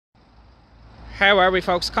How are we,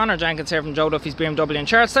 folks? Connor Jenkins here from Joe Duffy's BMW in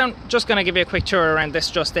Charlestown. Just going to give you a quick tour around this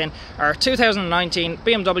just in. Our 2019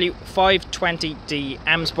 BMW 520d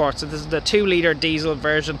M Sport. So this is the 2-litre diesel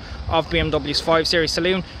version of BMW's 5 Series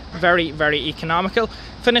Saloon. Very, very economical.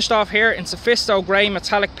 Finished off here in Sophisto grey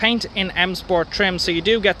metallic paint in M Sport trim. So you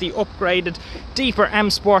do get the upgraded, deeper M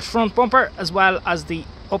Sport front bumper, as well as the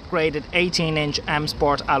upgraded 18-inch M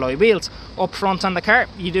Sport alloy wheels. Up front on the car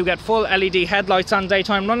you do get full LED headlights and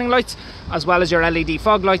daytime running lights, as well as your LED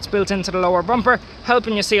fog lights built into the lower bumper,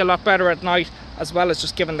 helping you see a lot better at night, as well as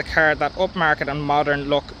just giving the car that upmarket and modern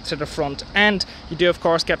look to the front end. You do of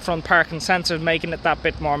course get front parking sensors, making it that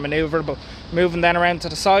bit more manoeuvrable. Moving then around to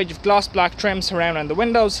the side, you've gloss black trim surrounding the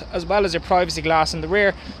windows, as well as your privacy glass in the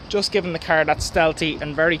rear, just giving the car that stealthy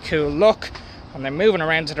and very cool look. And then moving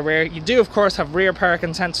around to the rear, you do of course have rear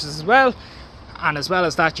parking sensors as well, and as well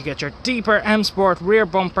as that you get your deeper M Sport rear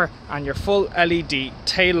bumper and your full LED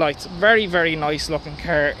tail lights. Very, very nice looking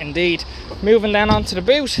car indeed. Moving then onto the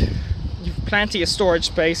boot, you've plenty of storage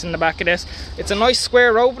space in the back of this. It's a nice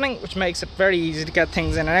square opening, which makes it very easy to get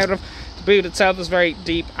things in and out of. The boot itself is very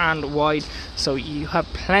deep and wide, so you have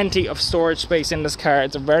plenty of storage space in this car.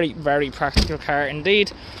 It's a very, very practical car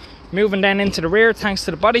indeed. Moving then into the rear, thanks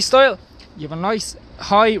to the body style, you have a nice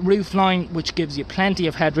high roof line which gives you plenty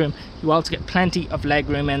of headroom. You also get plenty of leg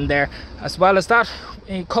room in there. As well as that,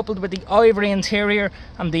 coupled with the ivory interior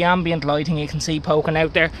and the ambient lighting you can see poking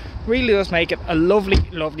out there, really does make it a lovely,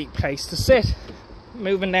 lovely place to sit.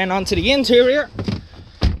 Moving then onto the interior,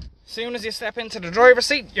 as soon as you step into the driver's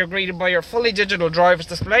seat, you're greeted by your fully digital driver's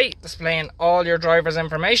display, displaying all your driver's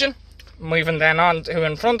information. Moving then on to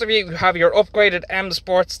in front of you, you have your upgraded M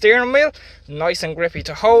Sport steering wheel, nice and grippy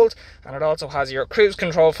to hold, and it also has your cruise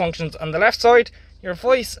control functions on the left side, your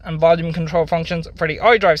voice and volume control functions for the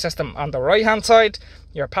iDrive system on the right hand side,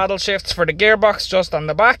 your paddle shifts for the gearbox just on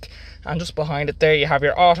the back, and just behind it there you have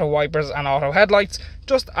your auto wipers and auto headlights,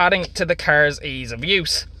 just adding to the car's ease of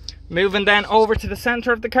use. Moving then over to the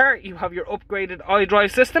centre of the car, you have your upgraded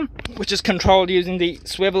iDrive system, which is controlled using the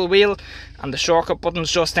swivel wheel and the shortcut buttons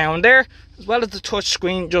just down there, as well as the touch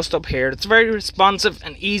screen just up here. It's very responsive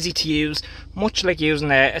and easy to use, much like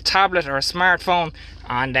using a tablet or a smartphone,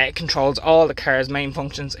 and it controls all the car's main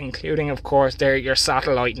functions, including of course there your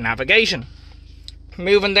satellite navigation.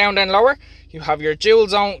 Moving down then lower, you have your dual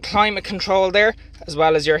zone climate control there, as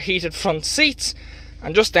well as your heated front seats,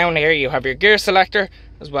 and just down here you have your gear selector,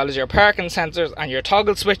 as well as your parking sensors and your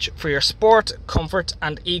toggle switch for your sport, comfort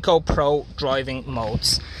and eco pro driving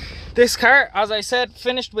modes. This car, as I said,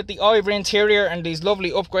 finished with the ivory interior and these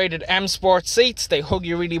lovely upgraded M Sport seats. They hug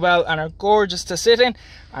you really well and are gorgeous to sit in,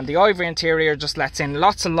 and the ivory interior just lets in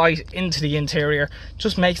lots of light into the interior,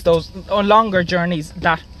 just makes those longer journeys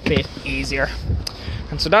that bit easier.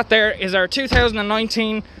 And so that there is our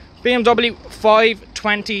 2019 BMW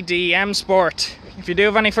 520d M Sport. If you do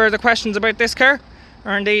have any further questions about this car,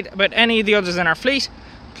 or indeed about any of the others in our fleet,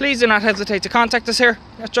 please do not hesitate to contact us here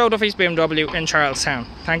at Joe Duffy's BMW in Charlestown.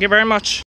 Thank you very much.